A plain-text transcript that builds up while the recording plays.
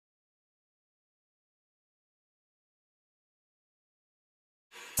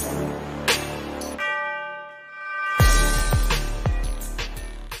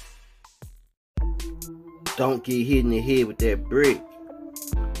Don't get hit in the head with that brick.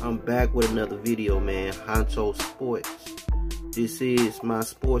 I'm back with another video, man. Honcho Sports. This is my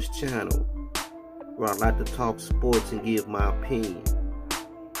sports channel where I like to talk sports and give my opinion.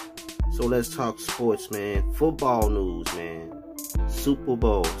 So let's talk sports, man. Football news, man. Super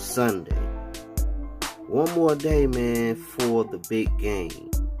Bowl Sunday. One more day, man, for the big game.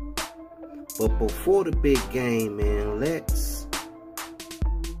 But before the big game, man, let's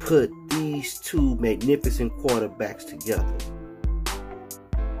put these two magnificent quarterbacks together.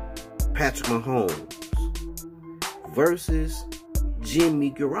 Patrick Mahomes versus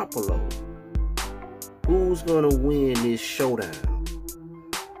Jimmy Garoppolo. Who's going to win this showdown?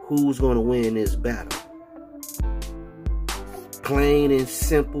 Who's going to win this battle? Plain and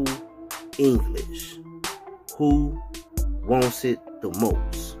simple English. Who wants it the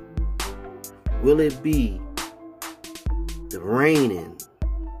most? Will it be the reigning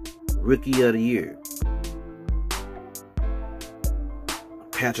Rookie of the Year,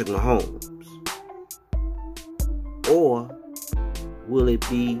 Patrick Mahomes? Or will it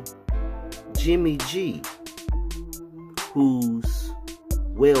be Jimmy G, who's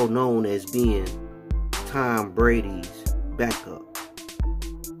well known as being Tom Brady's backup?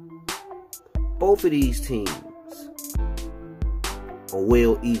 Both of these teams are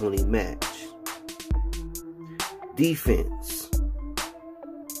well evenly matched. Defense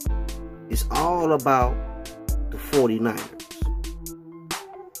is all about the 49ers.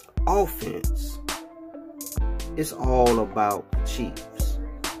 Offense is all about the Chiefs.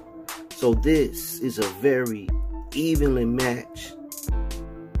 So this is a very evenly matched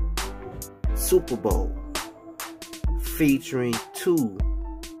Super Bowl featuring two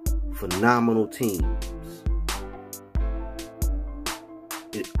phenomenal teams.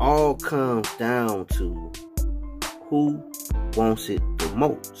 It all comes down to who wants it the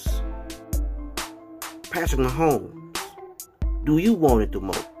most. Patrick Mahomes, do you want it the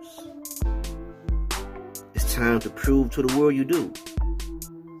most? It's time to prove to the world you do.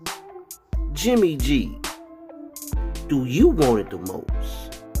 Jimmy G, do you want it the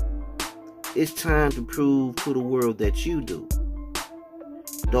most? It's time to prove to the world that you do.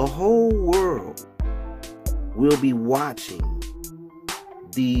 The whole world will be watching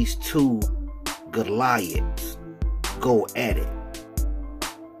these two Goliaths go at it.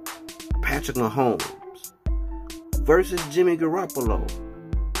 Patrick Mahomes versus Jimmy Garoppolo.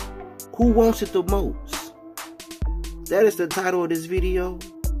 Who wants it the most? That is the title of this video.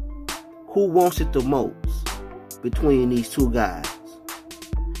 Who wants it the most between these two guys?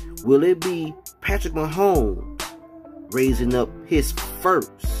 Will it be Patrick Mahomes raising up his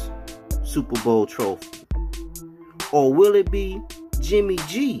first Super Bowl trophy? Or will it be Jimmy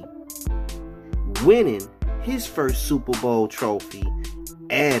G winning his first Super Bowl trophy,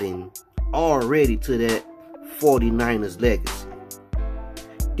 adding already to that 49ers legacy?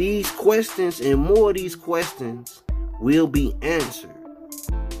 These questions and more of these questions will be answered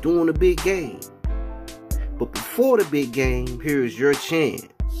during the big game. But before the big game, here is your chance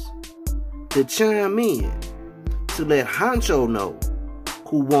to chime in to let Honcho know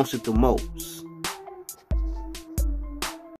who wants it the most.